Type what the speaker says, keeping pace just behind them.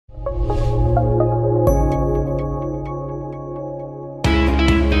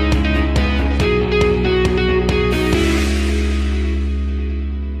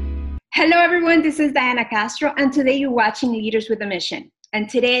everyone, this is Diana Castro, and today you're watching Leaders with a Mission. And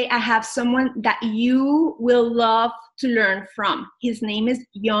today I have someone that you will love to learn from. His name is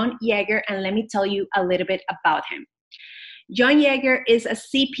John Yeager, and let me tell you a little bit about him. John Yeager is a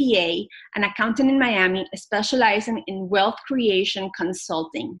CPA, an accountant in Miami, specializing in wealth creation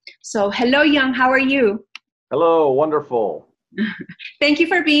consulting. So hello, John, how are you? Hello, wonderful. Thank you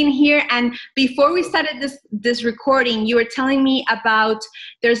for being here. And before we started this recording, you were telling me about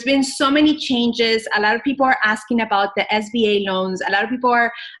there's been so many changes. A lot of people are asking about the SBA loans. A lot of people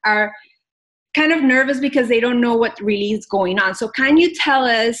are kind of nervous because they don't know what really is going on. So can you tell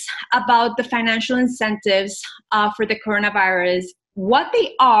us about the financial incentives for the coronavirus, what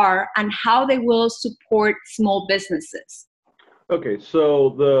they are, and how they will support small businesses? Okay, so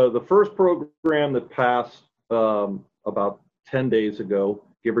the first program that passed about 10 days ago,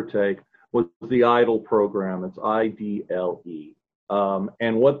 give or take, was the EIDLE program. It's IDLE.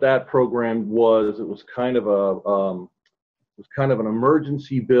 And what that program was, it was kind of an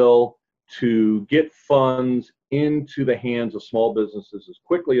emergency bill to get funds into the hands of small businesses as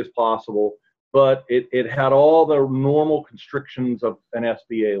quickly as possible, but it had all the normal constrictions of an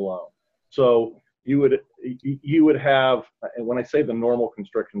SBA loan. So you would have, and when I say the normal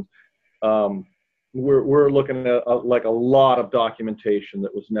constrictions, we're looking at like a lot of documentation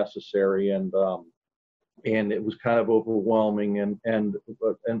that was necessary, and it was kind of overwhelming, and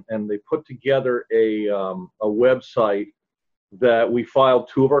they put together a website that we filed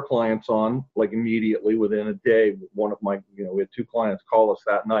 2 of our clients on, like immediately within a day. One of my, we had 2 clients call us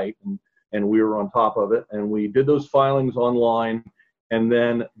that night, and we were on top of it, and we did those filings online, and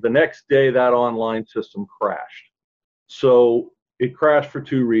then the next day that online system crashed. So it crashed for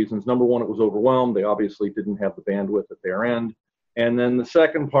 2 reasons. Number one, it was overwhelmed. They obviously didn't have the bandwidth at their end. And then the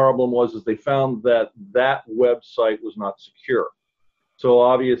second problem was they found that website was not secure. So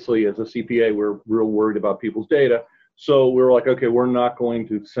obviously, as a CPA, we're real worried about people's data. So we were like, okay, we're not going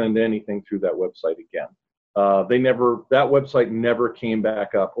to send anything through that website again. That website never came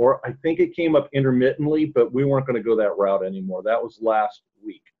back up, or I think it came up intermittently, but we weren't going to go that route anymore. That was last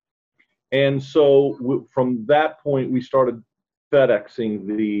week. And so from that point, we started FedExing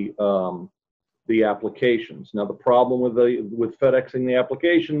the applications. Now the problem with FedExing the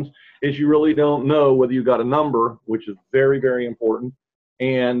applications is you really don't know whether you got a number, which is very, very important,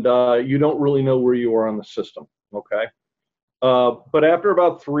 and you don't really know where you are on the system. Okay, but after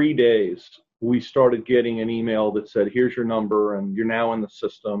about 3 days, we started getting an email that said, "Here's your number, and you're now in the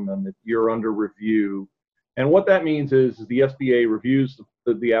system, and that you're under review." And what that means is the SBA reviews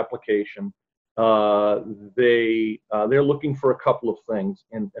the application. They're looking for a couple of things,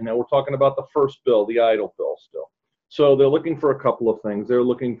 and now we're talking about the first bill, the EIDLE bill still. So they're looking for a couple of things. They're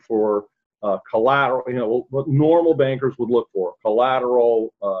looking for collateral, what normal bankers would look for: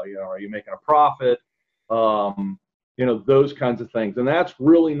 collateral. Are you making a profit? Those kinds of things. And that's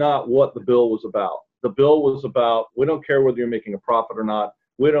really not what the bill was about. The bill was about, we don't care whether you're making a profit or not.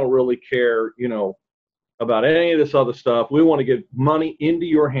 We don't really care, about any of this other stuff. We want to get money into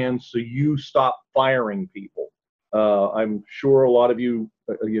your hands so you stop firing people. I'm sure a lot of you,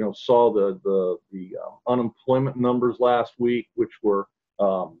 saw the unemployment numbers last week, which broke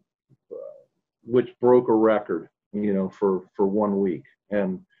a record, for 1 week.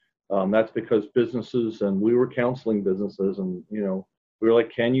 And that's because businesses, and we were counseling businesses, and we were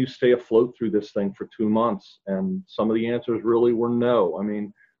like, can you stay afloat through this thing for 2 months? And some of the answers really were no. I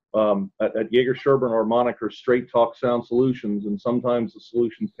mean, at Yeager Sherburne, our moniker, straight talk, sound solutions, and sometimes the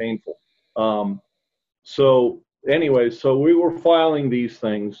solution's painful. So we were filing these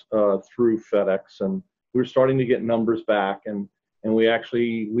things through FedEx, and we were starting to get numbers back, and we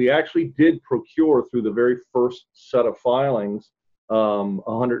actually did procure through the very first set of filings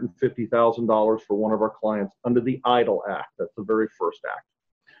 $150,000 for one of our clients under the EIDLE Act. That's the very first act.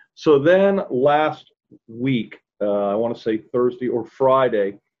 So then last week, I want to say Thursday or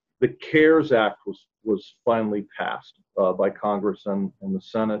Friday, the CARES Act was finally passed by Congress and the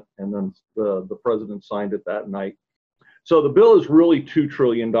Senate, and then the president signed it that night. So the bill is really $2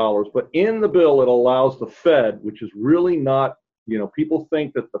 trillion, but in the bill it allows the Fed, which is really not, people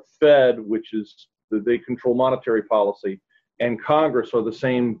think that the Fed, which is, they control monetary policy, and Congress are the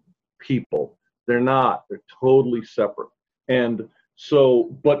same people. They're not. They're totally separate. And so,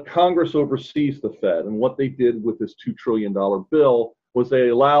 but Congress oversees the Fed, and what they did with this $2 trillion bill was they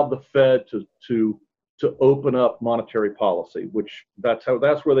allowed the Fed to open up monetary policy, which that's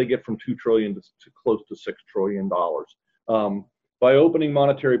where they get from $2 trillion to close to $6 trillion. By opening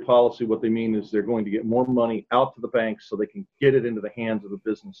monetary policy, what they mean is they're going to get more money out to the banks so they can get it into the hands of the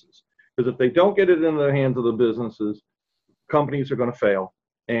businesses. Because if they don't get it into the hands of the businesses, companies are going to fail,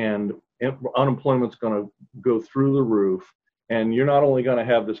 and unemployment's going to go through the roof. And you're not only going to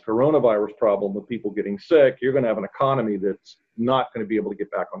have this coronavirus problem with people getting sick, you're going to have an economy that's not going to be able to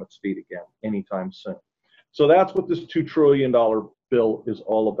get back on its feet again anytime soon. So that's what this $2 trillion bill is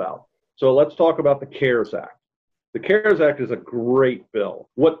all about. So let's talk about the CARES Act. The CARES Act is a great bill.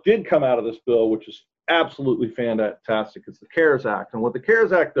 What did come out of this bill, which is absolutely fantastic, is the CARES Act. And what the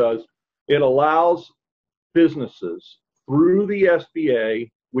CARES Act does, it allows businesses through the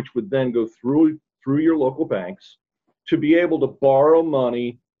SBA, which would then go through your local banks, to be able to borrow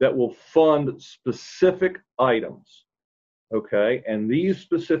money that will fund specific items, okay? And these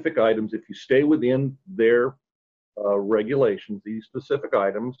specific items, if you stay within their regulations, these specific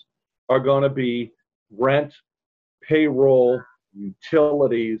items are going to be rent, payroll,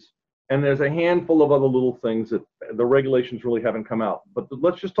 utilities, and there's a handful of other little things that the regulations really haven't come out. But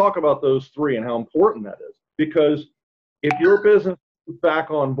let's just talk about those three and how important that is. Because if your business is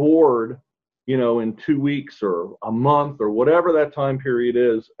back on board, you know, in 2 weeks or a month or whatever that time period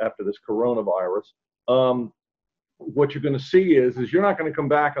is after this coronavirus, what you're going to see is you're not going to come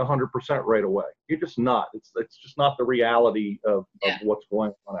back 100% right away. You're just not. It's just not the reality of what's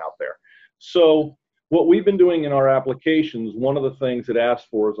going on out there. So what we've been doing in our applications, one of the things it asks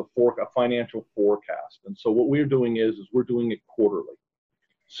for is a financial forecast. And so what we're doing is we're doing it quarterly.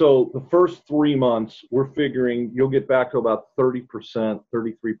 So the first 3 months, we're figuring you'll get back to about 30%,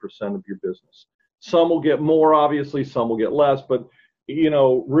 33% of your business. Some will get more, obviously, some will get less, but, you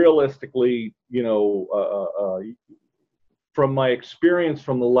know, realistically, you know, from my experience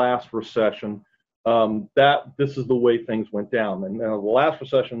from the last recession, this is the way things went down. And the last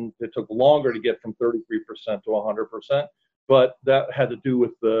recession, it took longer to get from 33% to 100%, but that had to do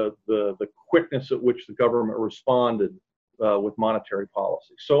with the quickness at which the government responded with monetary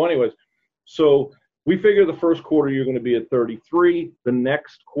policy. So anyways, so we figure the first quarter you're going to be at 33. The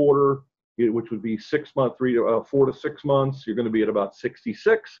next quarter, which would be 6 months, 4 to 6 months, you're going to be at about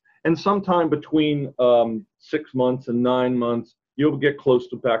 66. And sometime between 6 months and 9 months, you'll get close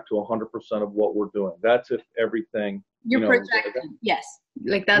to back to 100% of what we're doing. That's if everything. You're projecting, yes.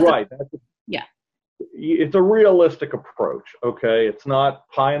 Like that's right. Yeah. It's a realistic approach, okay? It's not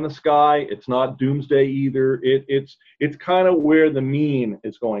pie in the sky. It's not doomsday either. It's kind of where the mean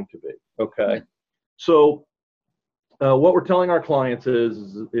is going to be, okay? Yeah. So what we're telling our clients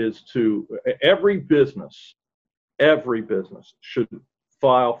is to every business should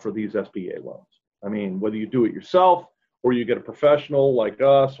file for these SBA loans. I mean, whether you do it yourself or you get a professional like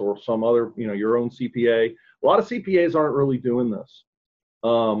us or some other, you know, your own CPA. A lot of CPAs aren't really doing this.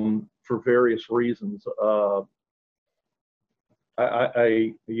 For various reasons. I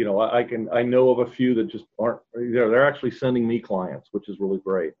know of a few that just aren't, you know, they're actually sending me clients, which is really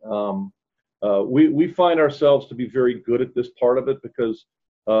great. We find ourselves to be very good at this part of it because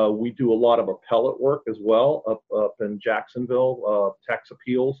we do a lot of appellate work as well up in Jacksonville, tax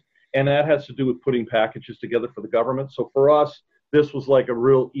appeals, and that has to do with putting packages together for the government. So for us, this was like a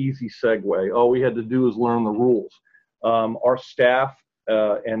real easy segue. All we had to do is learn the rules. Our staff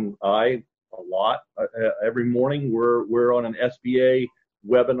and I, a lot, every morning we're on an SBA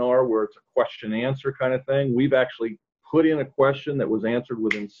webinar where it's a question answer kind of thing. We've actually put in a question that was answered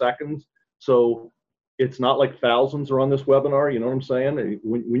within seconds. So it's not like thousands are on this webinar, you know what I'm saying?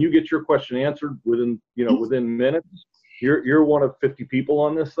 When you get your question answered within minutes, you're one of 50 people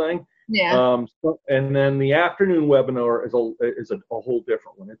on this thing. Yeah. And then the afternoon webinar is a whole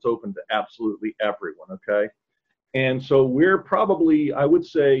different one. It's open to absolutely everyone, okay? And so we're probably, I would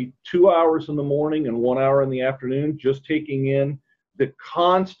say, 2 hours in the morning and 1 hour in the afternoon, just taking in the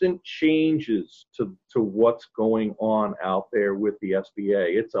constant changes to what's going on out there with the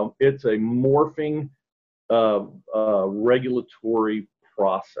SBA. It's a morphing regulatory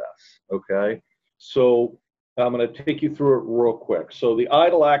process, okay? So I'm going to take you through it real quick. So the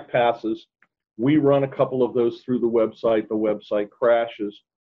EIDL Act passes. We run a couple of those through the website. The website crashes.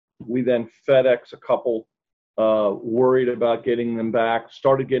 We then FedEx a couple. Worried about getting them back,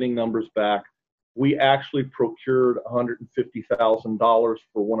 started getting numbers back. We actually procured $150,000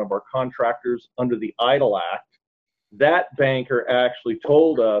 for one of our contractors under the EIDL Act. That banker actually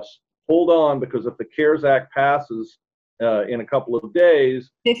told us, hold on, because if the CARES Act passes in a couple of days,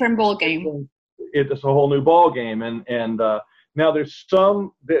 different ball game. It's a whole new ball game. And now there's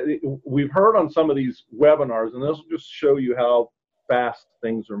some that we've heard on some of these webinars, and this will just show you how fast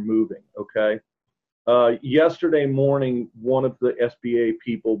things are moving, okay? Yesterday morning, one of the SBA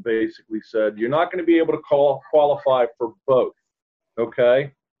people basically said, you're not going to be able to qualify for both,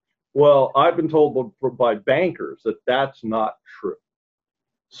 okay? Well, I've been told by bankers that that's not true.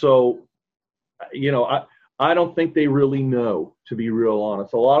 So, you know, I don't think they really know, to be real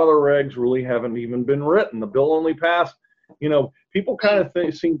honest. A lot of the regs really haven't even been written. The bill only passed. People kind of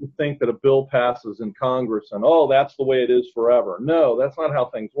seem to think that a bill passes in Congress and, oh, that's the way it is forever. No, that's not how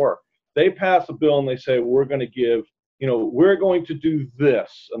things work. They pass a bill and they say, we're going to give, we're going to do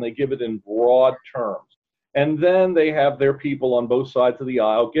this, and they give it in broad terms. And then they have their people on both sides of the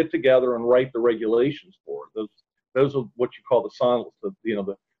aisle get together and write the regulations for it. Those are what you call the silence,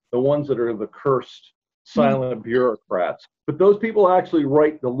 the ones that are the cursed silent bureaucrats. But those people actually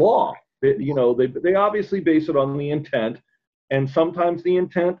write the law. They obviously base it on the intent, and sometimes the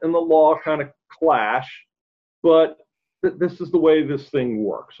intent and the law kind of clash, but this is the way this thing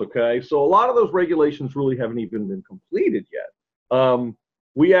works, okay? So a lot of those regulations really haven't even been completed yet.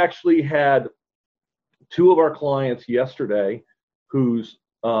 We actually had two of our clients yesterday whose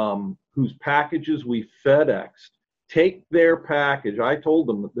packages we FedExed. Take their package. I told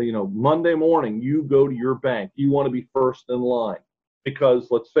them, Monday morning, you go to your bank. You want to be first in line because,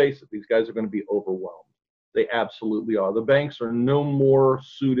 let's face it, these guys are going to be overwhelmed. They absolutely are. The banks are no more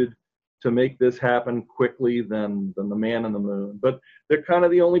suited to make this happen quickly than the man in the moon. But they're kind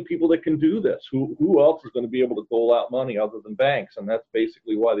of the only people that can do this. Who else is going to be able to dole out money other than banks? And that's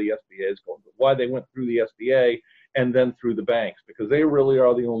basically why the SBA is going, why they went through the SBA and then through the banks, because they really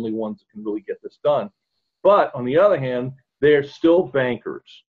are the only ones that can really get this done. But on the other hand, they're still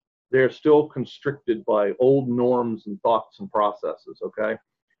bankers. They're still constricted by old norms and thoughts and processes, okay?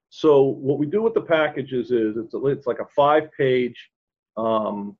 So what we do with the packages is it's like a five-page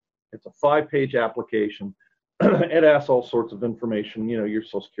application. It asks all sorts of information, your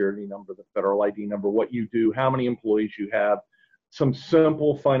social security number, the federal ID number, what you do, how many employees you have, some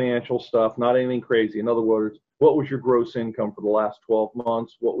simple financial stuff, not anything crazy. In other words, what was your gross income for the last 12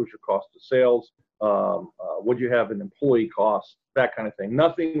 months? What was your cost of sales? What do you have in employee costs? That kind of thing.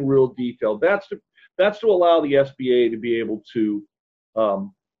 Nothing real detailed. That's to allow the SBA to be able to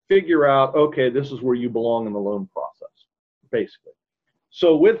figure out, okay, this is where you belong in the loan process, basically.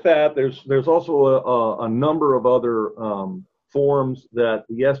 So with that, there's also a number of other forms that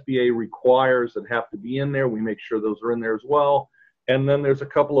the SBA requires that have to be in there. We make sure those are in there as well. And then there's a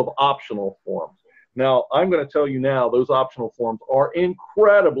couple of optional forms. Now, I'm going to tell you now, those optional forms are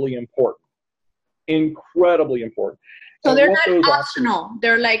incredibly important. Incredibly important. So they're not optional.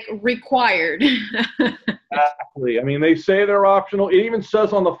 They're like required. Exactly. I mean, they say they're optional. It even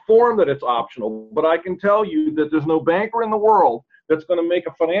says on the form that it's optional. But I can tell you that there's no banker in the world that's going to make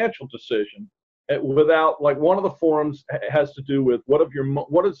a financial decision without, like, one of the forms has to do with what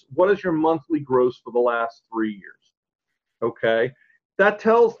is your monthly gross for the last 3 years. Okay, that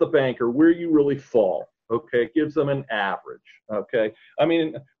tells the banker where you really fall. Okay, it gives them an average. Okay, I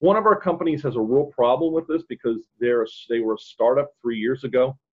mean, one of our companies has a real problem with this because they were a startup 3 years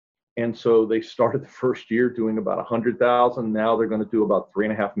ago, and so they started the first year doing about 100,000. Now they're going to do about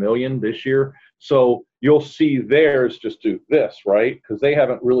 3.5 million this year. So you'll see theirs just do this, right? Because they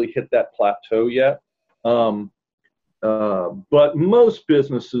haven't really hit that plateau yet. But most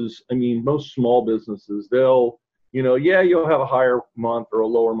businesses, I mean, most small businesses, they'll, you'll have a higher month or a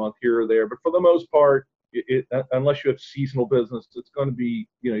lower month here or there, but for the most part, unless you have seasonal business, it's going to be,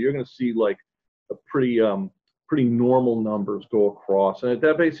 you're going to see like a pretty normal numbers go across, and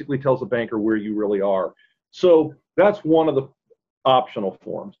that basically tells the banker where you really are. So that's one of the optional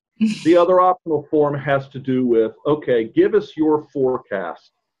forms. The other optional form has to do with, okay, give us your forecast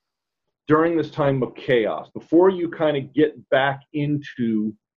during this time of chaos before you kind of get back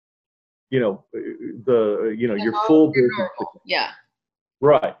into, your full business. Yeah.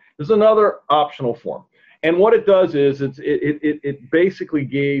 Right. There's another optional form. And what it does is it basically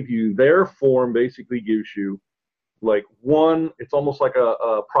gave you, their form basically gives you like it's almost like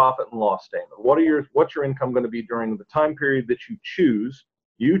a profit and loss statement. What's your income going to be during the time period that you choose?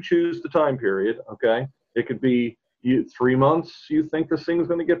 You choose the time period, okay? It could be 3 months you think this thing is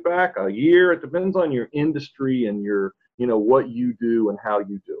going to get back, a year. It depends on your industry and your, what you do and how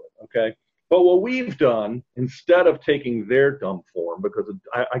you do it, okay? But what we've done, instead of taking their dumb form, because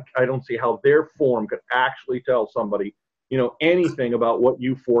I don't see how their form could actually tell somebody, anything about what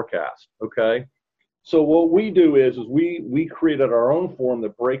you forecast, okay? So what we do is we created our own form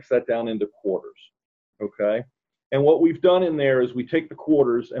that breaks that down into quarters, okay? And what we've done in there is we take the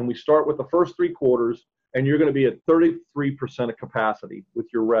quarters and we start with the first 3 quarters, and you're going to be at 33% of capacity with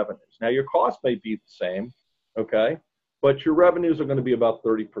your revenues. Now, your costs may be the same, okay? But your revenues are going to be about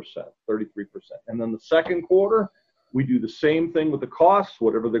 30%, 33%. And then the second quarter, we do the same thing with the costs,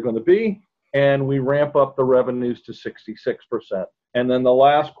 whatever they're going to be, and we ramp up the revenues to 66%. And then the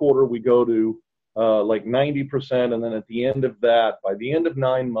last quarter, we go to like 90%, and then at the end of that, by the end of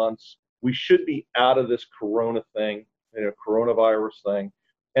 9 months, We should be out of this corona thing, coronavirus thing,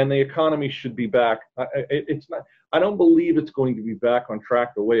 and the economy should be back. It's not. I don't believe it's going to be back on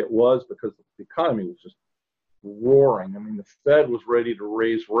track the way it was, because the economy was just roaring. I mean, the Fed was ready to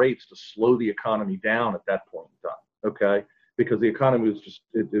raise rates to slow the economy down at that point in time. Okay, because the economy was just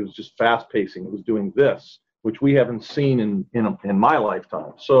it was just fast pacing. It was doing this, which we haven't seen in my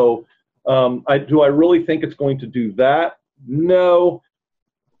lifetime. So, do I really think it's going to do that? No,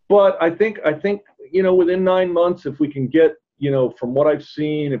 but I think within 9 months, if we can get, from what I've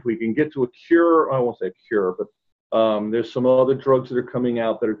seen, if we can get to a cure, I won't say a cure, but there's some other drugs that are coming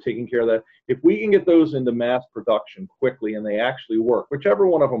out that are taking care of that. If we can get those into mass production quickly and they actually work, whichever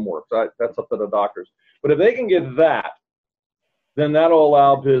one of them works, that's up to the doctors. But if they can get that, then that'll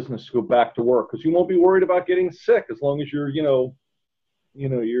allow business to go back to work, because you won't be worried about getting sick as long as you're,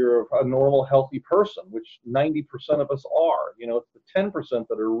 you're a normal, healthy person, which 90% of us are. It's the 10%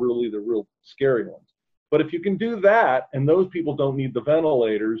 that are really the real scary ones. But if you can do that, and those people don't need the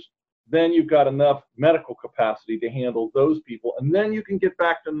ventilators, then you've got enough medical capacity to handle those people, and then you can get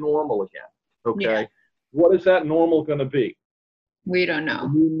back to normal again. Okay. Yeah. What is that normal going to be? We don't know.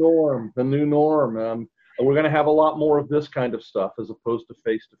 The new norm. We're going to have a lot more of this kind of stuff as opposed to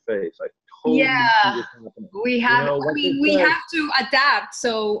face to face. I totally see this happening. We have. We have to adapt.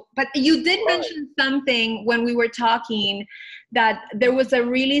 So, but you did mention something when we were talking, that there was a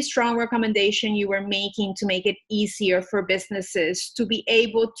really strong recommendation you were making to make it easier for businesses to be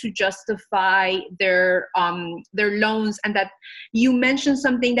able to justify their loans, and that you mentioned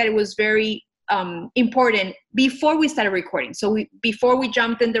something that it was very important before we started recording. So before we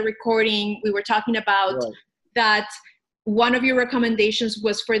jumped in the recording, we were talking about that one of your recommendations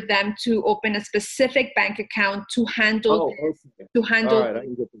was for them to open a specific bank account to handle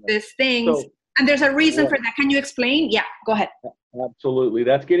these things. So, and there's a reason for that. Can you explain? Yeah, go ahead. Absolutely.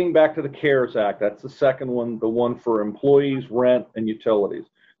 That's getting back to the CARES Act. That's the second one, the one for employees, rent, and utilities.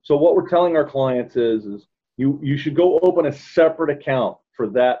 So what we're telling our clients is you should go open a separate account for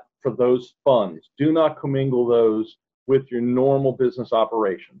those funds. Do not commingle those with your normal business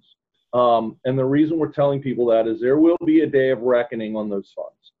operations. And the reason we're telling people that is there will be a day of reckoning on those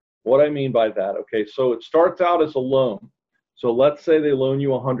funds. What I mean by that, okay, so it starts out as a loan. So let's say they loan you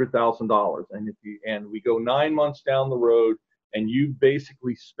 $100,000, and we go 9 months down the road, and you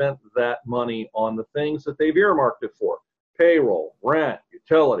basically spent that money on the things that they've earmarked it for: payroll, rent,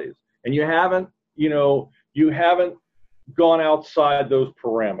 utilities, and you haven't gone outside those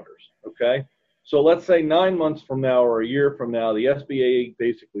parameters, okay? So let's say 9 months from now or a year from now, the SBA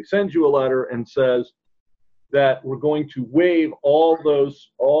basically sends you a letter and says that we're going to waive all those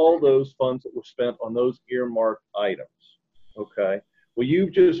funds that were spent on those earmarked items, okay? Well,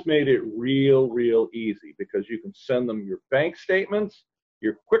 you've just made it real easy, because you can send them your bank statements,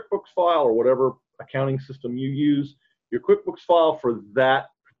 your QuickBooks file, or whatever accounting system you use, your QuickBooks file for that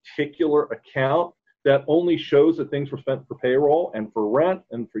particular account that only shows that things were spent for payroll and for rent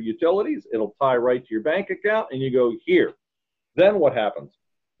and for utilities. It'll tie right to your bank account, and you go here. Then what happens?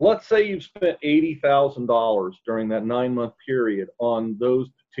 Let's say you've spent $80,000 during that 9-month period on those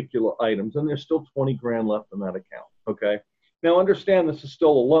particular items, and there's still 20 grand left in that account, okay? Now understand, this is still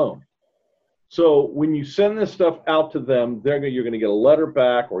a loan. So when you send this stuff out to them, you're going to get a letter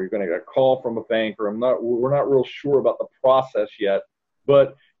back, or you're going to get a call from a banker. We're not real sure about the process yet,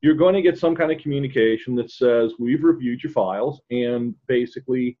 but you're going to get some kind of communication that says, we've reviewed your files, and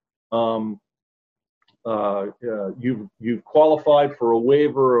basically you've qualified for a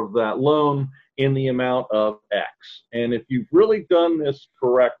waiver of that loan in the amount of X. And if you've really done this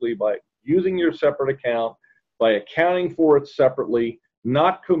correctly by using your separate account, by accounting for it separately,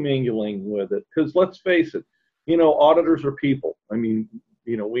 not commingling with it, because let's face it, auditors are people. I mean,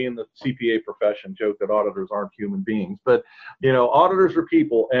 we in the CPA profession joke that auditors aren't human beings, but auditors are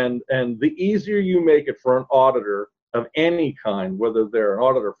people, and the easier you make it for an auditor of any kind, whether they're an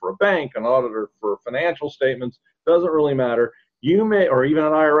auditor for a bank, an auditor for financial statements, doesn't really matter. Or even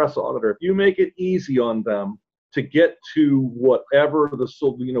an IRS auditor, if you make it easy on them to get to whatever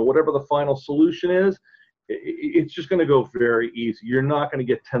the final solution is, it's just going to go very easy. You're not going to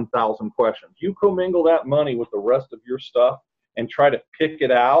get 10,000 questions. You commingle that money with the rest of your stuff and try to pick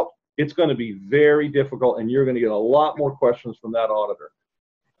it out, it's going to be very difficult, and you're going to get a lot more questions from that auditor.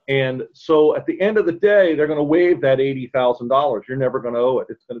 And so at the end of the day, they're going to waive that $80,000. You're never going to owe it.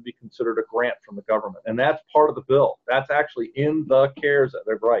 It's going to be considered a grant from the government. And that's part of the bill. That's actually in the CARES Act.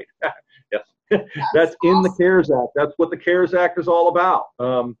 They're right. Yes. That's in the CARES Act. That's what the CARES Act is all about.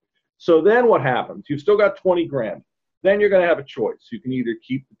 So then what happens? You've still got 20 grand. Then you're going to have a choice. You can either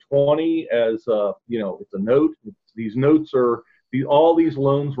keep the 20 as, it's a note. These notes are All these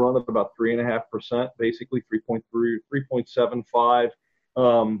loans run at about 3.5%, basically 3.3,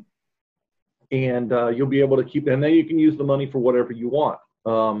 3.75. And you'll be able to keep, and then you can use the money for whatever you want.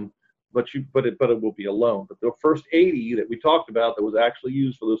 But it will be a loan. But the first 80 that we talked about that was actually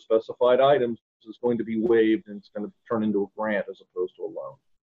used for those specified items is going to be waived, and it's going to turn into a grant as opposed to a loan.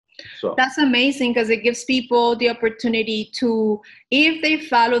 So that's amazing, because it gives people the opportunity to, if they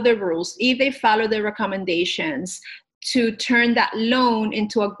follow the rules, if they follow the recommendations, to turn that loan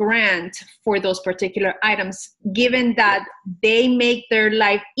into a grant for those particular items, given that they make their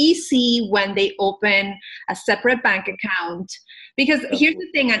life easy when they open a separate bank account. Because here's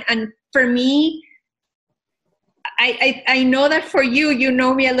the thing, and for me, I know that for you, you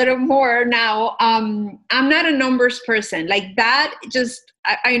know me a little more now. I'm not a numbers person like that.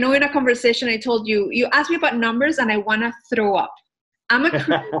 I know in a conversation I told you, you asked me about numbers and I want to throw up. I'm a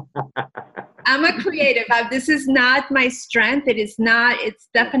creative. This is not my strength. It's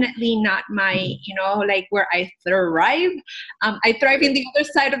definitely not my, like where I thrive. I thrive in the other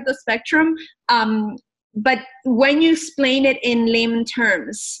side of the spectrum. But when you explain it in layman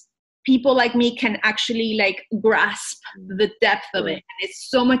terms, people like me can actually like grasp the depth of it. And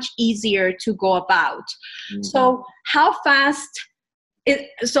it's so much easier to go about. Mm-hmm. So how fast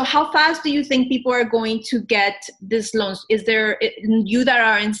do you think people are going to get these loans? Is there, you that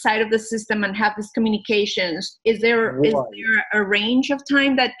are inside of the system and have these communications, is there a range of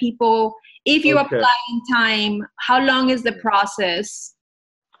time that people, if you apply in time, how long is the process?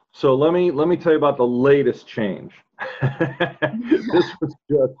 So let me tell you about the latest change. This was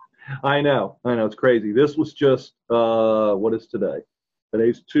just, I know, it's crazy. This was just, what is today?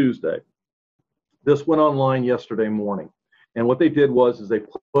 Today's Tuesday. This went online yesterday morning. And what they did was they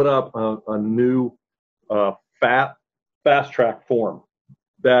put up a new fast track form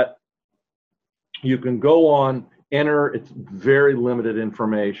that you can go on, enter. It's very limited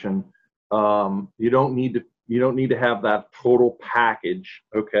information. You don't need to have that total package,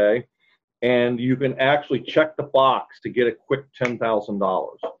 okay? And you can actually check the box to get a quick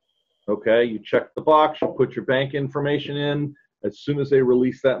 $10,000. Okay, you check the box, you put your bank information in. As soon as they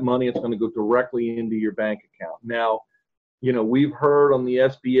release that money, it's going to go directly into your bank account. Now, we've heard on the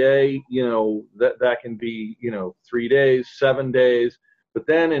SBA, that can be, 3 days, 7 days. But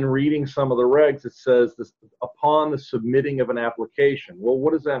then in reading some of the regs, it says this upon the submitting of an application. Well,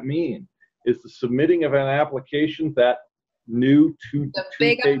 what does that mean? Is the submitting of an application that new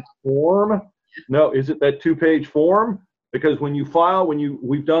two-page form? No, is it that 2-page form? Because when you file,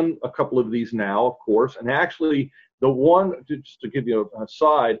 we've done a couple of these now, of course, and actually just to give you an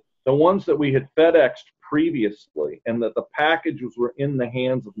aside, the ones that we had FedExed previously and that the packages were in the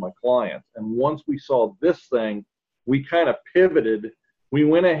hands of my clients. And once we saw this thing, we kind of pivoted. We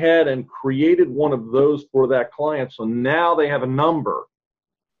went ahead and created one of those for that client. So now they have a number.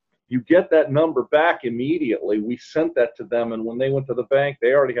 You get that number back immediately. We sent that to them. And when they went to the bank,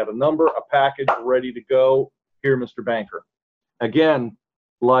 they already had a number, a package ready to go. Here, Mr. Banker. Again,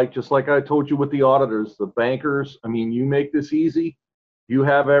 just like I told you with the auditors, the bankers, you make this easy. You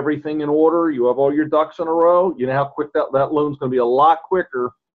have everything in order. You have all your ducks in a row. You know how quick that loan's going to be a lot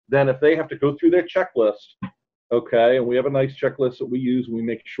quicker than if they have to go through their checklist. Okay, and we have a nice checklist that we use, and we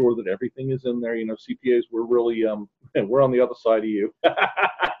make sure that everything is in there. CPAs, we're really, we're on the other side of you.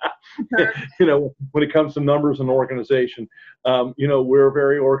 When it comes to numbers and organization, we're a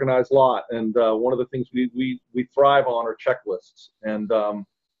very organized lot. And one of the things we thrive on are checklists. And,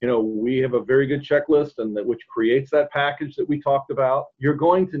 we have a very good checklist which creates that package that we talked about. You're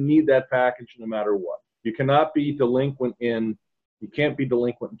going to need that package no matter what. You cannot be delinquent you can't be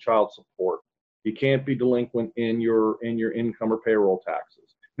delinquent in child support. You can't be delinquent in your income or payroll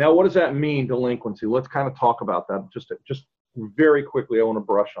taxes. Now, what does that mean, delinquency? Let's kind of talk about that just very quickly. I want to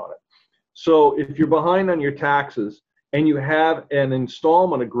brush on it. So if you're behind on your taxes and you have an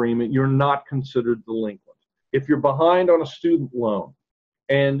installment agreement, you're not considered delinquent. If you're behind on a student loan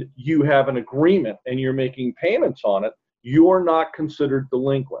and you have an agreement and you're making payments on it, you're not considered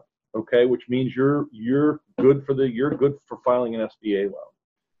delinquent. Okay, which means you're good for filing an SBA loan.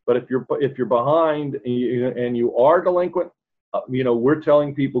 But if you're behind and you are delinquent, we're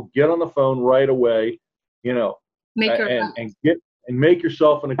telling people get on the phone right away, and make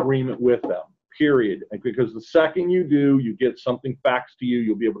yourself an agreement with them. Period. Because the second you do, you get something faxed to you.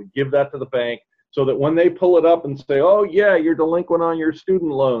 You'll be able to give that to the bank so that when they pull it up and say, "Oh yeah, you're delinquent on your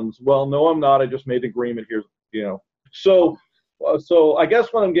student loans," well, no, I'm not. I just made an agreement here. So I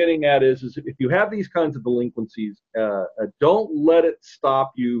guess what I'm getting at is if you have these kinds of delinquencies, don't let it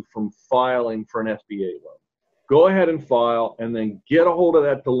stop you from filing for an SBA loan. Go ahead and file, and then get a hold of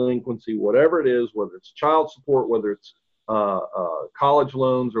that delinquency, whatever it is, whether it's child support, whether it's college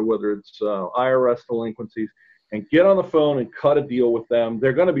loans or whether it's IRS delinquencies, and get on the phone and cut a deal with them.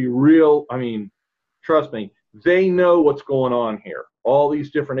 They're going to be real. I mean, trust me, they know what's going on here, all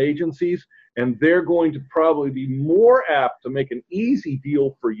these different agencies, and they're going to probably be more apt to make an easy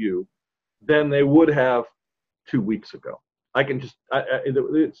deal for you than they would have 2 weeks ago.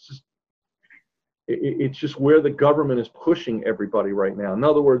 It's just where the government is pushing everybody right now. In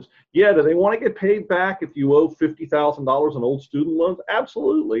other words, yeah, do they want to get paid back if you owe $50,000 in old student loans?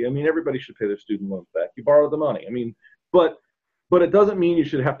 Absolutely. I mean, everybody should pay their student loans back. You borrowed the money. I mean, but it doesn't mean you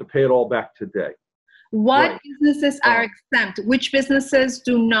should have to pay it all back today. What businesses are exempt? Which businesses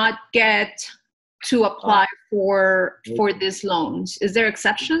do not get to apply for these loans? Is there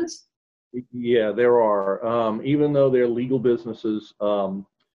exceptions? Yeah, there are. Even though they're legal businesses,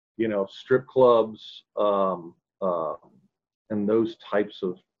 strip clubs and those types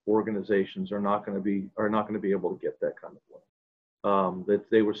of organizations are not going to be able to get that kind of loan. That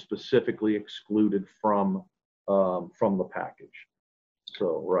they were specifically excluded from the package.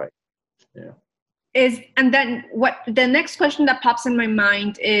 So yeah. And then what the next question that pops in my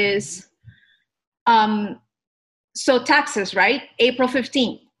mind is, so taxes, right? April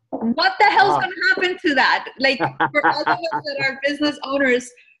 15th. What the hell's going to happen to that? Like, for all of us that are business owners,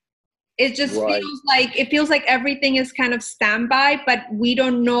 it just feels like everything is kind of standby, but we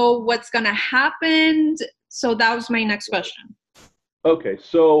don't know what's going to happen. So that was my next question. Okay,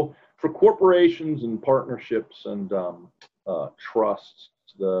 so for corporations and partnerships and trusts,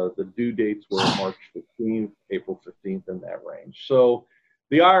 the due dates were March 15th, April 15th, in that range. So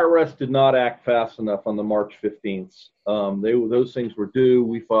the IRS did not act fast enough on the March 15th. Those things were due.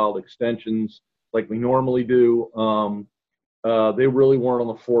 We filed extensions like we normally do. They really weren't on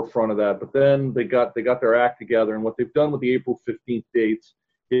the forefront of that, but then they got their act together, and what they've done with the April 15th dates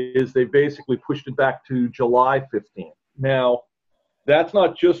is they basically pushed it back to July 15th. Now, that's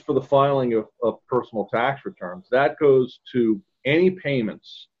not just for the filing of personal tax returns. That goes to any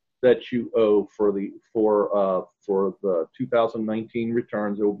payments that you owe for the 2019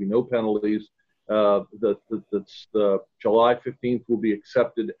 returns. There will be no penalties. The July 15th will be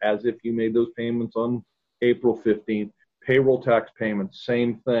accepted as if you made those payments on April 15th. Payroll tax payments,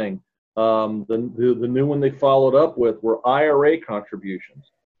 same thing. The new one they followed up with were IRA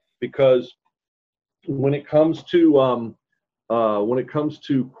contributions, because when it comes to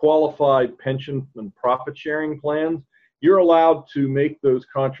qualified pension and profit sharing plans, you're allowed to make those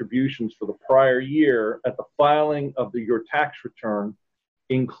contributions for the prior year at the filing of your tax return,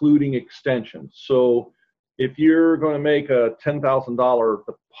 including extensions. So if you're going to make a $10,000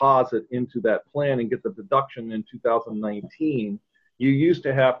 deposit into that plan and get the deduction in 2019, you used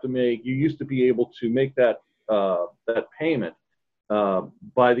to be able to make that payment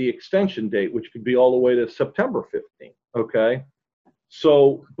by the extension date, which could be all the way to September 15th. Okay.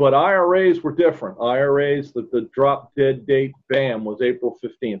 So, but IRAs were different. IRAs, the drop dead date, bam, was April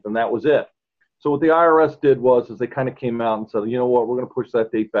 15th, and that was it. So what the IRS did was they kind of came out and said, you know what, we're going to push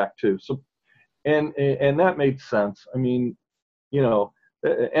that date back too. So, and that made sense. I mean,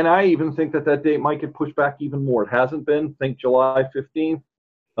 and I even think that date might get pushed back even more. It hasn't been. Think July 15th.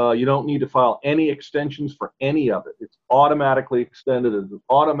 You don't need to file any extensions for any of it. It's automatically extended as an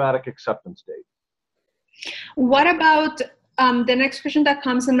automatic acceptance date. What about the next question that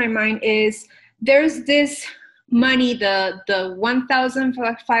comes in my mind is, there's this money, the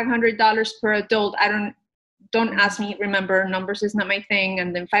 $1,500 per adult. Don't ask me, remember, numbers is not my thing.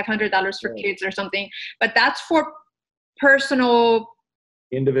 And then $500 for kids or something, but that's for personal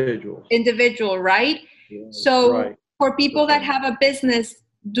individual, right? Yeah, so for people that have a business,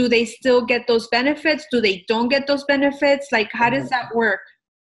 do they still get those benefits? Do they don't get those benefits? Like, how does that work?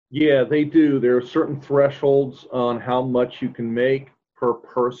 Yeah, they do. There are certain thresholds on how much you can make per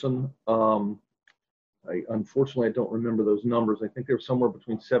person. Unfortunately, I don't remember those numbers. I think they're somewhere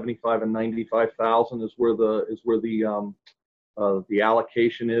between 75 and 95,000 is where the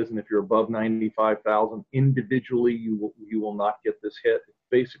allocation is. And if you're above 95,000 individually, you will not get this hit. It's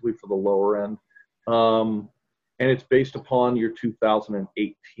basically for the lower end, and it's based upon your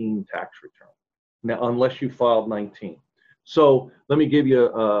 2018 tax return. Now, unless you filed 19. So let me give you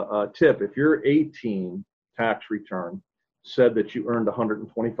a tip. If your 18 tax return said that you earned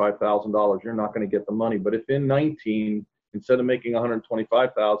 $125,000, you're not going to get the money. But if in 19, instead of making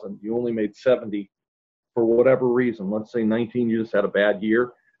 $125,000, you only made 70 for whatever reason, let's say 19, you just had a bad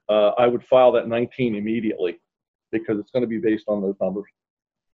year, I would file that 19 immediately, because it's going to be based on those numbers.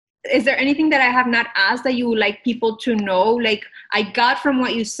 Is there anything that I have not asked that you would like people to know? Like, I got from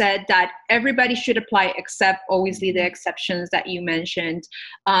what you said that everybody should apply, except obviously the exceptions that you mentioned.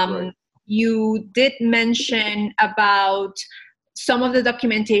 Right. you did mention about some of the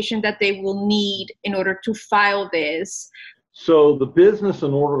documentation that they will need in order to file this. So the business,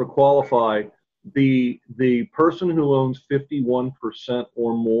 in order to qualify, the person who owns 51%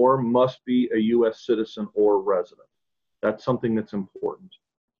 or more must be a U.S. citizen or resident. That's something that's important.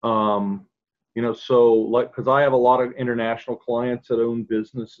 You know, so like, because I have a lot of international clients that own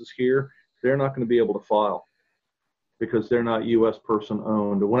businesses here, they're not going to be able to file because they're not U.S. person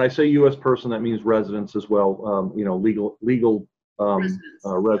owned. When I say U.S. person, that means residents as well. You know, legal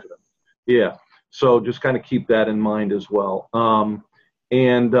residents. Yeah. So just kind of keep that in mind as well.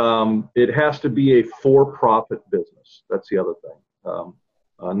 It has to be a for-profit business. That's the other thing.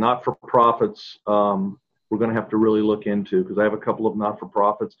 Not-for-profits, we're going to have to really look into, because I have a couple of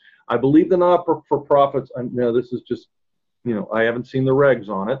not-for-profits. I believe the not-for-profits, now this is just, you know, I haven't seen the regs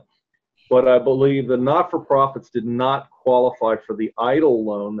on it, but I believe the not-for-profits did not qualify for the EIDL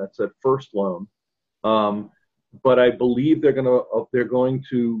loan. That's that first loan. But I believe they're going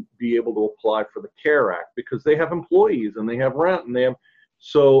to be able to apply for the CARE Act, because they have employees and they have rent and they have,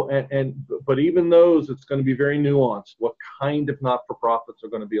 so, but even those, it's going to be very nuanced what kind of not-for-profits are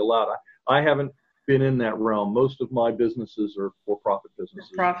going to be allowed. I haven't been in that realm. Most of my businesses are for-profit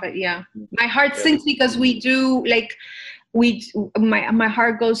businesses. Profit, yeah. My heart sinks because we do, like, my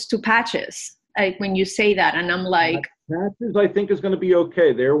heart goes to Patches, like, when you say that, and I'm like, Patches, I think, is going to be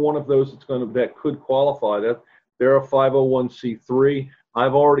okay. They're one of those that could qualify. They're a 501c3.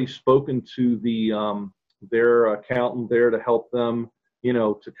 I've already spoken to their accountant there to help them, you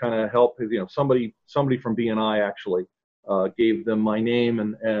know, to kind of help, you know, somebody from BNI actually gave them my name,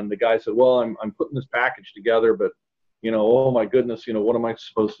 and the guy said, well, I'm putting this package together, but, you know, oh my goodness, you know, what am I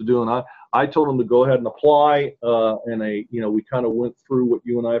supposed to do? And I told him to go ahead and apply, and you know, we kind of went through what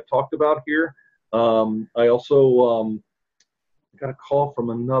you and I have talked about here. I also got a call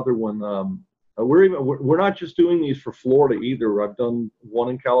from another one. We're not just doing these for Florida either. I've done one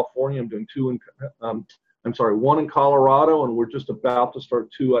in California. I'm doing two in, one in Colorado, and we're just about to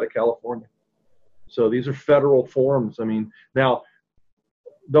start 2 out of California. So these are federal forms. I mean, now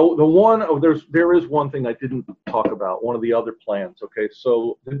there is one thing I didn't talk about. One of the other plans. Okay,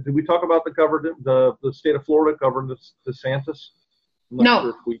 so did we talk about the state of Florida, Governor DeSantis?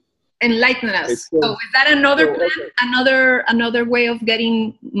 No. Sure enlighten us. Okay, so is that another plan? Okay. Another way of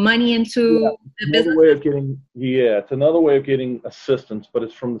getting money into the business? It's another way of getting assistance, but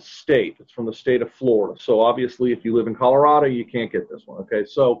it's from the state. It's from the state of Florida. So obviously, if you live in Colorado, you can't get this one. Okay,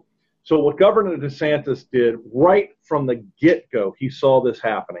 so what Governor DeSantis did right from the get-go, he saw this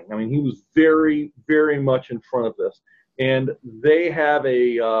happening. I mean, he was very, very much in front of this, and they have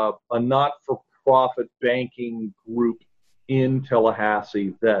a not-for-profit banking group in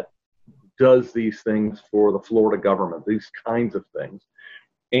Tallahassee that does these things for the Florida government, these kinds of things.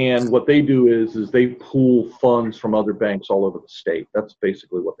 And what they do is they pool funds from other banks all over the state. That's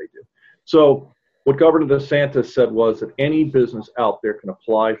basically what they do. So what Governor DeSantis said was that any business out there can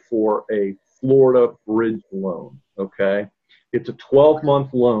apply for a Florida bridge loan, okay? It's a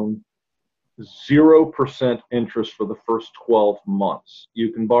 12-month loan, 0% interest for the first 12 months.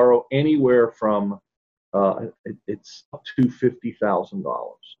 You can borrow anywhere from, it's up to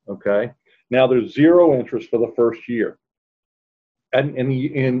 $50,000, okay? Now there's 0 interest for the first year. And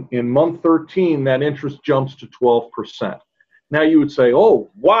in month 13, that interest jumps to 12%. Now you would say,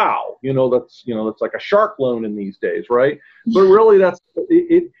 oh, wow, that's like a shark loan in these days, right? But really that's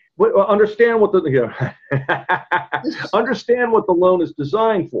it. Understand what understand what the loan is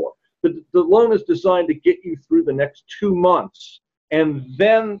designed for. The loan is designed to get you through the next 2 months. And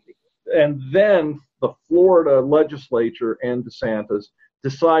then the Florida legislature and DeSantis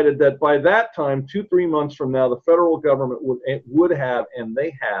decided that by that time, 2-3 months from now, the federal government would have, and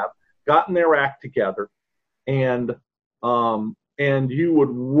they have, gotten their act together, and you would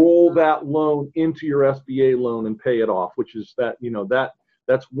roll that loan into your SBA loan and pay it off, which is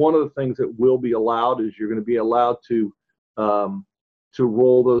that's one of the things that will be allowed, is you're going to be allowed to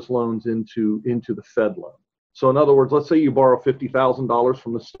roll those loans into the Fed loan. So in other words, let's say you borrow $50,000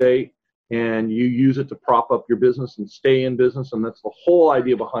 from the state, and you use it to prop up your business and stay in business, and that's the whole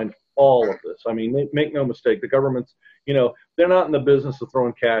idea behind all of this. I mean, make no mistake, the government's, they're not in the business of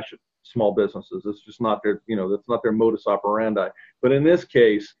throwing cash at small businesses. It's just not their, that's not their modus operandi. But in this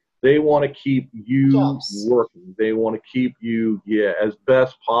case, they want to keep you working. They want to keep you, as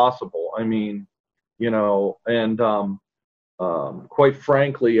best possible. I mean, and quite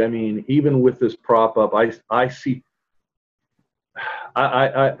frankly, I mean, even with this prop up, I see,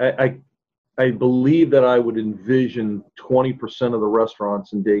 I believe that I would envision 20% of the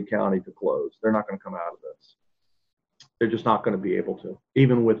restaurants in Dade County to close. They're not going to come out of this. They're just not going to be able to,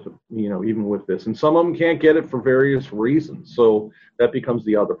 even with this. And some of them can't get it for various reasons. So that becomes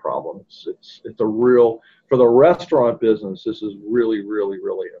the other problem. It's a real, for the restaurant business, this is really, really,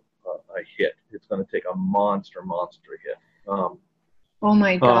 really a hit. It's going to take a monster hit. Oh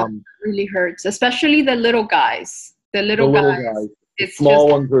my God, it really hurts, especially the little guys. The little guys. The small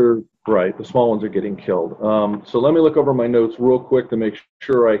ones are right. The small ones are getting killed. So let me look over my notes real quick to make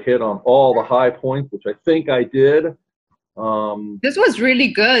sure I hit on all the high points, which I think I did. This was really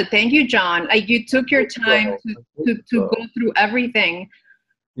good. Thank you, John. Like, you took your time to go through everything.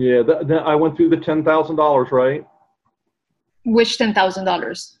 Yeah, I went through the $10,000, right? Which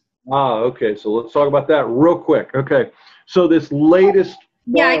 $10,000? Okay. So let's talk about that real quick. Okay. So this latest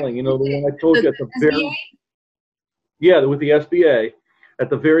filing, the one I told you at the very, with the SBA, at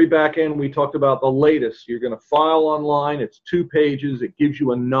the very back end, we talked about the latest. You're going to file online. It's 2 pages. It gives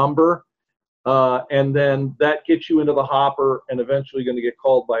you a number. And then that gets you into the hopper, and eventually you're going to get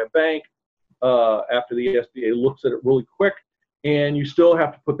called by a bank after the SBA looks at it really quick. And you still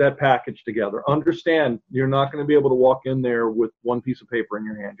have to put that package together. Understand, you're not going to be able to walk in there with one piece of paper in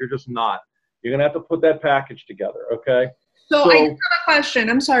your hand. You're just not. You're going to have to put that package together, okay? So I do have a question.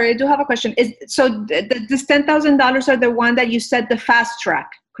 I'm sorry, I do have a question. This $10,000 are the one that you said the fast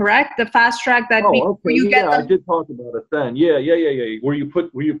track, correct? The fast track that where you get I did talk about it then. Yeah. Where you put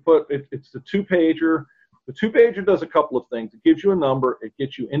it's the 2-pager. The 2-pager does a couple of things. It gives you a number. It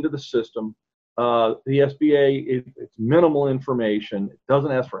gets you into the system. The SBA, it's minimal information. It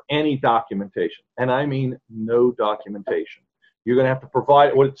doesn't ask for any documentation, and I mean no documentation. You're going to have to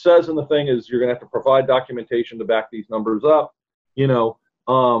provide, what it says in the thing is you're going to have to provide documentation to back these numbers up,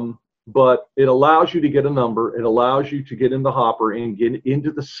 but it allows you to get a number. It allows you to get in the hopper and get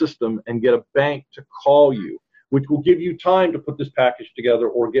into the system and get a bank to call you, which will give you time to put this package together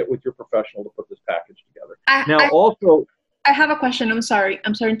or get with your professional to put this package together. I have a question. I'm sorry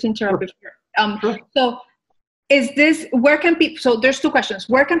to interrupt you. Sure. So there's 2 questions.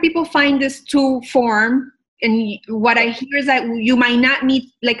 Where can people find this 2 form? And what I hear is that you might not need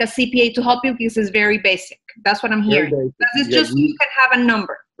like a CPA to help you because it's very basic. That's what I'm hearing. This is just so you can have a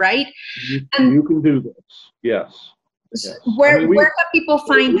number, right? You can do this. Yes. Where can people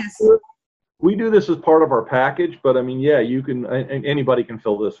find this? We do this as part of our package, but I mean, you can. Anybody can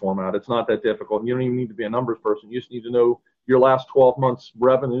fill this form out. It's not that difficult. You don't even need to be a numbers person. You just need to know your last 12 months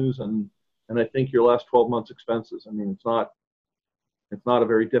revenues and I think your last 12 months expenses. I mean, it's not a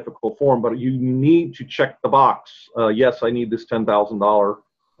very difficult form, but you need to check the box. Yes, I need this $10,000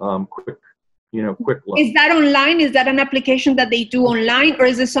 quick loan. Is that online? Is that an application that they do online, or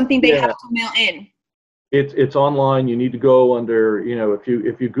is this something they have to mail in? It's online. You need to go under, if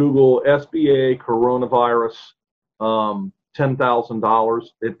you Google SBA coronavirus $10,000,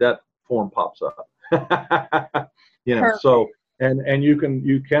 that form pops up. So. And you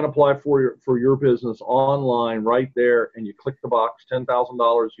can apply for your business online right there, and you click the box,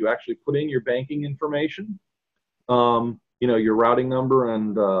 $10,000. You actually put in your banking information, your routing number,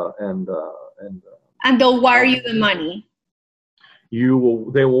 and they'll wire you the money.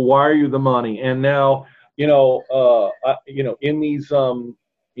 They will wire you the money. And now in these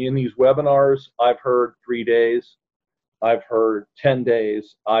webinars, I've heard 3 days. I've heard 10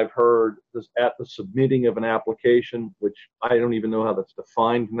 days. I've heard this at the submitting of an application, which I don't even know how that's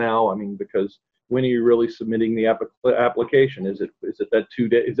defined now. I mean, because when are you really submitting the application? Is it that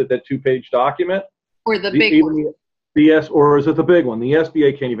 2-page document? Or the big one? Or is it the big one? The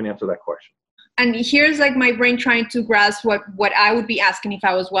SBA can't even answer that question. And here's like my brain trying to grasp what I would be asking if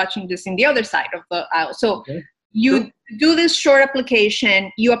I was watching this in the other side of the aisle. So you do this short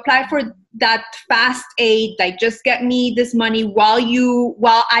application, you apply for that fast aid, like just get me this money while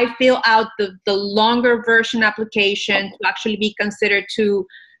I fill out the longer version application to actually be considered to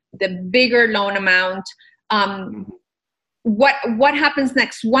the bigger loan amount. What happens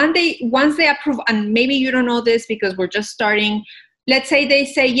next? Once they approve, and maybe you don't know this because we're just starting, let's say they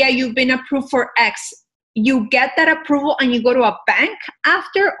say, yeah, you've been approved for X. You get that approval and you go to a bank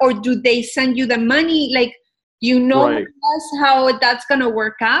after, or do they send you the money? Like, right. How that's going to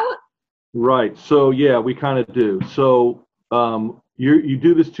work out? Right. So, yeah, we kind of do. So you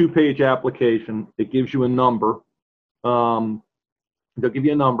do this 2-page application. It gives you a number. They'll give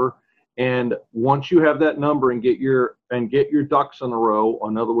you a number. And once you have that number and get your ducks in a row,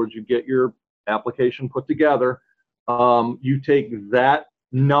 in other words, you get your application put together, you take that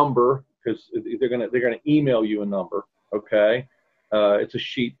number, because they're gonna email you a number, okay? It's a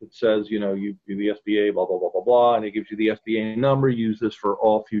sheet that says, you do the SBA, blah, blah, blah, blah, blah, and it gives you the SBA number. Use this for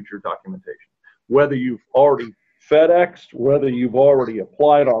all future documentation. Whether you've already FedExed, whether you've already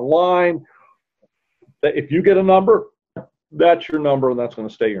applied online, if you get a number, that's your number, and that's going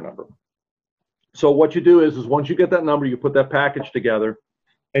to stay your number. So what you do is once you get that number, you put that package together,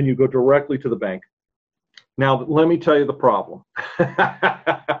 and you go directly to the bank. Now, let me tell you the problem.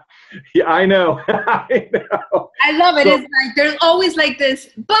 Yeah, I know. I know. I love it. So, it's like there's always like this,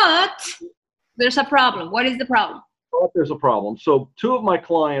 but there's a problem. What is the problem? But there's a problem. So two of my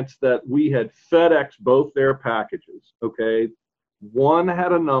clients that we had FedEx both their packages, okay, one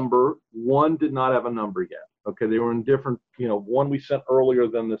had a number, one did not have a number yet. Okay, they were in different, one we sent earlier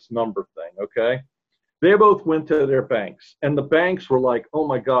than this number thing, okay? They both went to their banks, and the banks were like, "Oh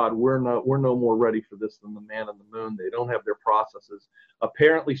my God, we're no more ready for this than the man on the moon. They don't have their processes."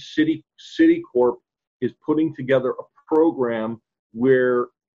 Apparently, Citicorp is putting together a program where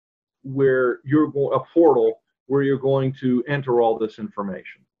you're going, a portal where you're going to enter all this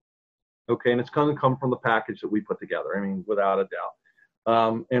information. Okay, and it's going to come from the package that we put together. I mean, without a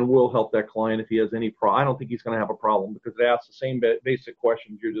doubt. And we'll help that client if he has any problem. I don't think he's going to have a problem because it asks the same basic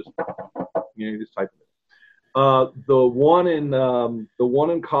questions. You're just typing it. The one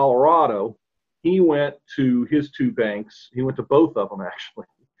in Colorado, he went to his two banks. He went to both of them actually,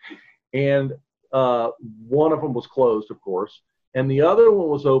 and one of them was closed, of course, and the other one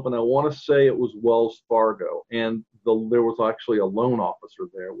was open. I want to say it was Wells Fargo, and there was actually a loan officer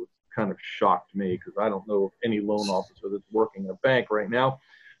there, which kind of shocked me because I don't know of any loan officer that's working in a bank right now.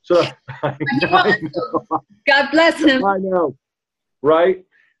 So I know. God bless him. I know, right?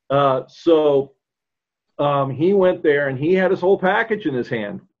 He went there and he had his whole package in his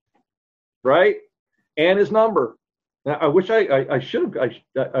hand, right, and his number. Now, I wish I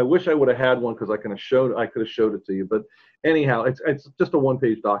wish I would have had one because I could have showed it to you. But anyhow, it's just a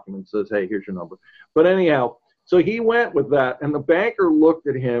one-page document that says, "Hey, here's your number." But anyhow, so he went with that, and the banker looked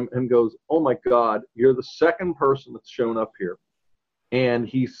at him and goes, "Oh my God, you're the second person that's shown up here." And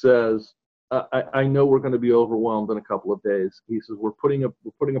he says, I know we're going to be overwhelmed in a couple of days. He says, we're putting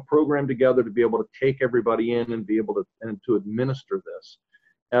a program together to be able to take everybody in and be able to administer this.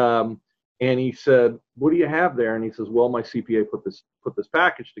 And he said, what do you have there? And he says, well, my CPA put this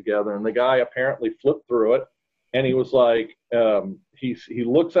package together. And the guy apparently flipped through it, and he was like, he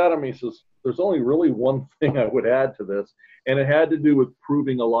looks at him. He says, there's only really one thing I would add to this, and it had to do with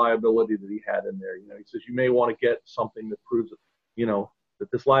proving a liability that he had in there. He says you may want to get something that proves it.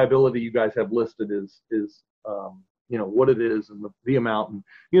 That this liability you guys have listed is what it is and the amount, and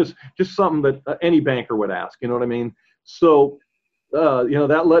just something that any banker would ask. You know what I mean? So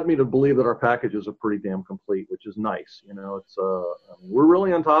that led me to believe that our packages are pretty damn complete, which is nice. It's we're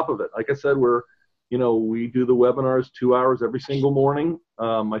really on top of it. Like I said, we do the webinars 2 hours every single morning.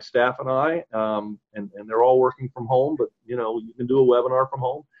 My staff and I, and they're all working from home, but you can do a webinar from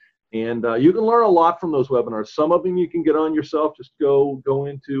home. And you can learn a lot from those webinars. Some of them you can get on yourself. Just go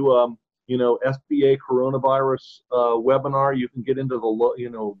into SBA coronavirus webinar. You can get into the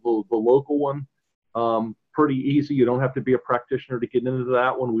local one pretty easy. You don't have to be a practitioner to get into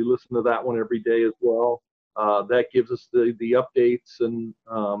that one. We listen to that one every day as well. That gives us the updates and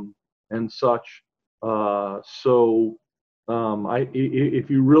such. If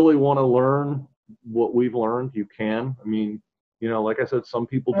you really want to learn what we've learned, you can. I mean, like I said, some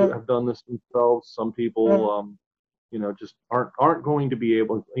people have done this themselves. Some people, just aren't going to be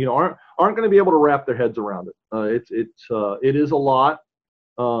able, aren't going to be able to wrap their heads around it. It is a lot.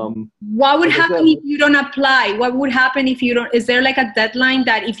 What would happen if you don't apply? What would happen if you don't? Is there like a deadline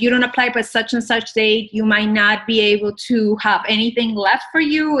that if you don't apply by such and such date, you might not be able to have anything left for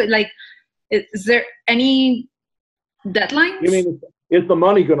you? Like, is there any deadlines? You mean, is the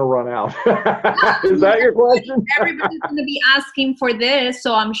money going to run out? Is that your question? Everybody's going to be asking for this,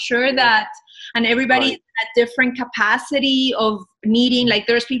 so I'm sure that, and everybody's at different capacity of needing, like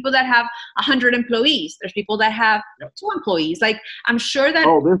there's people that have 100 employees. There's people that have 2 employees. Like, I'm sure that.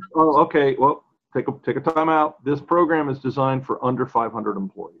 Okay. Well, take a time out. This program is designed for under 500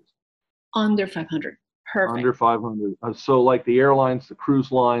 employees. Under 500. Perfect. Under 500. So like the airlines, the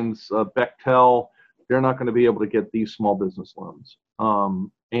cruise lines, Bechtel, they're not going to be able to get these small business loans.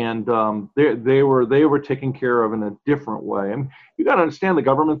 They were taken care of in a different way. And you got to understand, the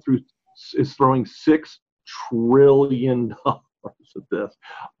government is throwing $6 trillion at this.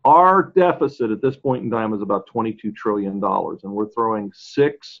 Our deficit at this point in time is about $22 trillion, and we're throwing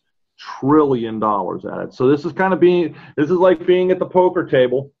 $6 trillion at it. So this is like being at the poker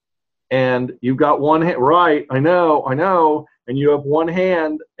table, and you've got one hand, right? I know. And you have one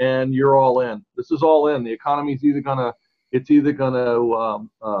hand, and you're all in. This is all in. The economy is either gonna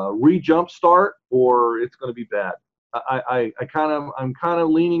re-jumpstart or it's gonna be bad. I'm kind of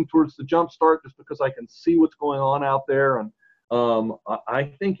leaning towards the jumpstart just because I can see what's going on out there, and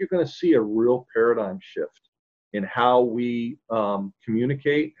I think you're going to see a real paradigm shift. in how we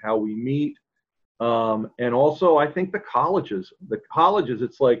communicate, how we meet. And also, I think the colleges,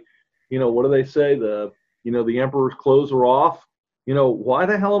 it's like, what do they say? The emperor's clothes are off. Why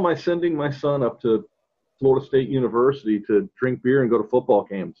the hell am I sending my son up to Florida State University to drink beer and go to football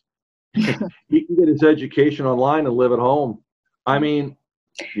games? He can get his education online and live at home. I mean,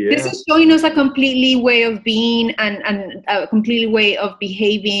 yeah. This is showing us a completely way of being and a completely way of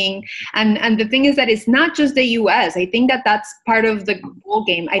behaving. And the thing is that it's not just the U.S. I think that that's part of the global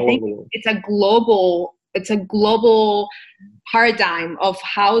game. I think it's a global paradigm of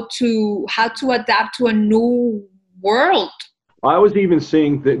how to adapt to a new world. I was even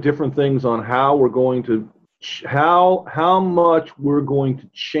seeing different things on how we're going to how much we're going to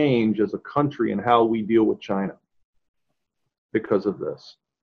change as a country and how we deal with China because of this.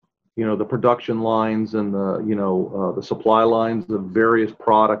 The production lines and the supply lines of various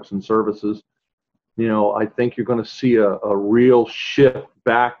products and services. I think you're going to see a real shift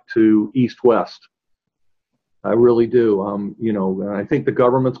back to East-West. I really do. And I think the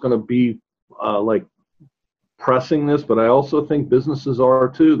government's going to be like pressing this, but I also think businesses are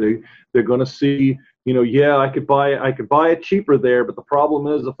too. They're going to see, I could buy it cheaper there, but the problem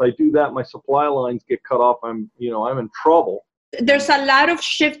is if I do that, my supply lines get cut off. I'm in trouble. There's a lot of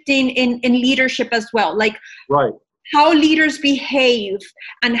shifting in leadership as well, like right. How leaders behave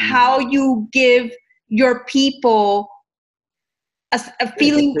and how you give your people a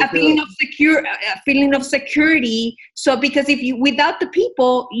feeling of security. So because without the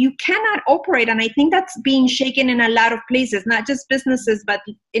people, you cannot operate. And I think that's being shaken in a lot of places, not just businesses, but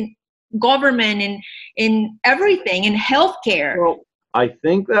in government and in everything, in healthcare. Well, I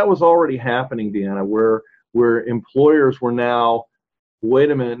think that was already happening, Deanna, where employers were now,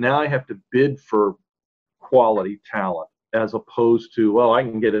 wait a minute, now I have to bid for quality talent as opposed to, well, I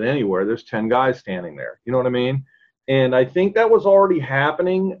can get it anywhere. There's 10 guys standing there. You know what I mean? And I think that was already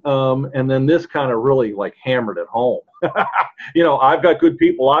happening. And then this kind of really like hammered it home. I've got good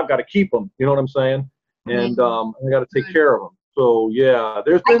people. I've got to keep them. You know what I'm saying? And I got to take care of them. So yeah,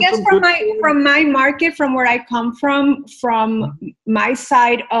 there's been from my market, from where I come from my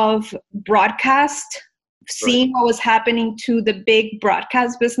side of broadcast, seeing what was happening to the big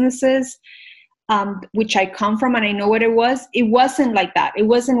broadcast businesses, which I come from, and I know what it wasn't like that. It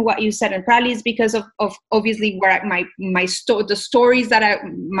wasn't what you said, and probably it's because of obviously where the stories that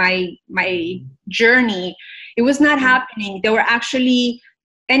my journey. It was not happening. They were actually,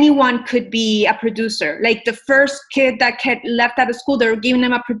 anyone could be a producer. Like the first kid that left out of school, they were giving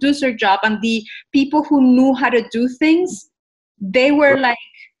them a producer job, and the people who knew how to do things, they were like,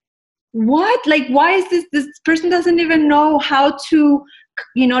 what? Like, why is this person doesn't even know how to,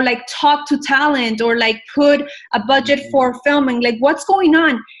 like talk to talent or like put a budget for filming, like what's going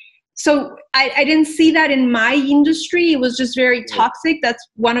on? So I didn't see that in my industry. It was just very toxic. That's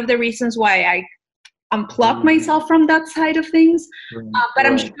one of the reasons why I unplugged myself from that side of things. But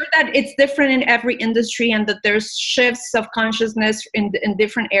I'm sure that it's different in every industry and that there's shifts of consciousness in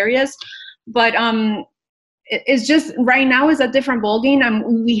different areas. But it's just right now is a different ballgame,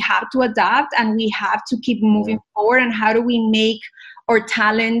 and we have to adapt and we have to keep moving forward. And how do we make our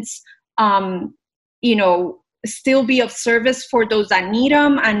talents, still be of service for those that need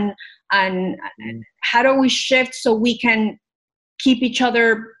them, and how do we shift so we can keep each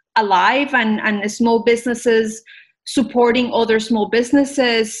other alive and small businesses supporting other small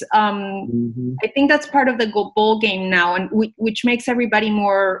businesses. I think that's part of the ball game now, and which makes everybody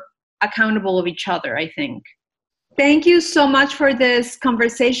more accountable of each other, I think. Thank you so much for this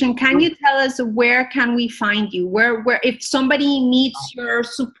conversation. Can you tell us where can we find you? Where if somebody needs your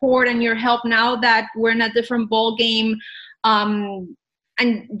support and your help now that we're in a different ball game, and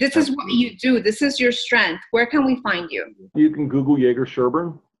this is what you do, this is your strength, where can we find you? You can Google Yeager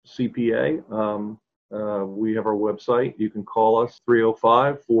Sherburne, CPA. We have our website. You can call us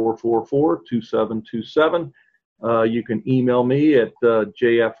 305-444-2727. You can email me at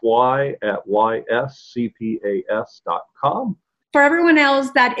jfy@yscpas.com. For everyone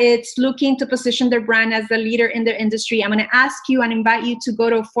else that it's looking to position their brand as the leader in their industry, I'm going to ask you and invite you to go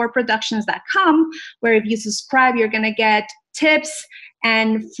to 4productions.com, where if you subscribe, you're going to get tips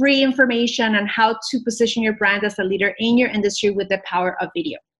and free information on how to position your brand as a leader in your industry with the power of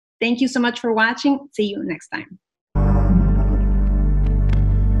video. Thank you so much for watching. See you next time.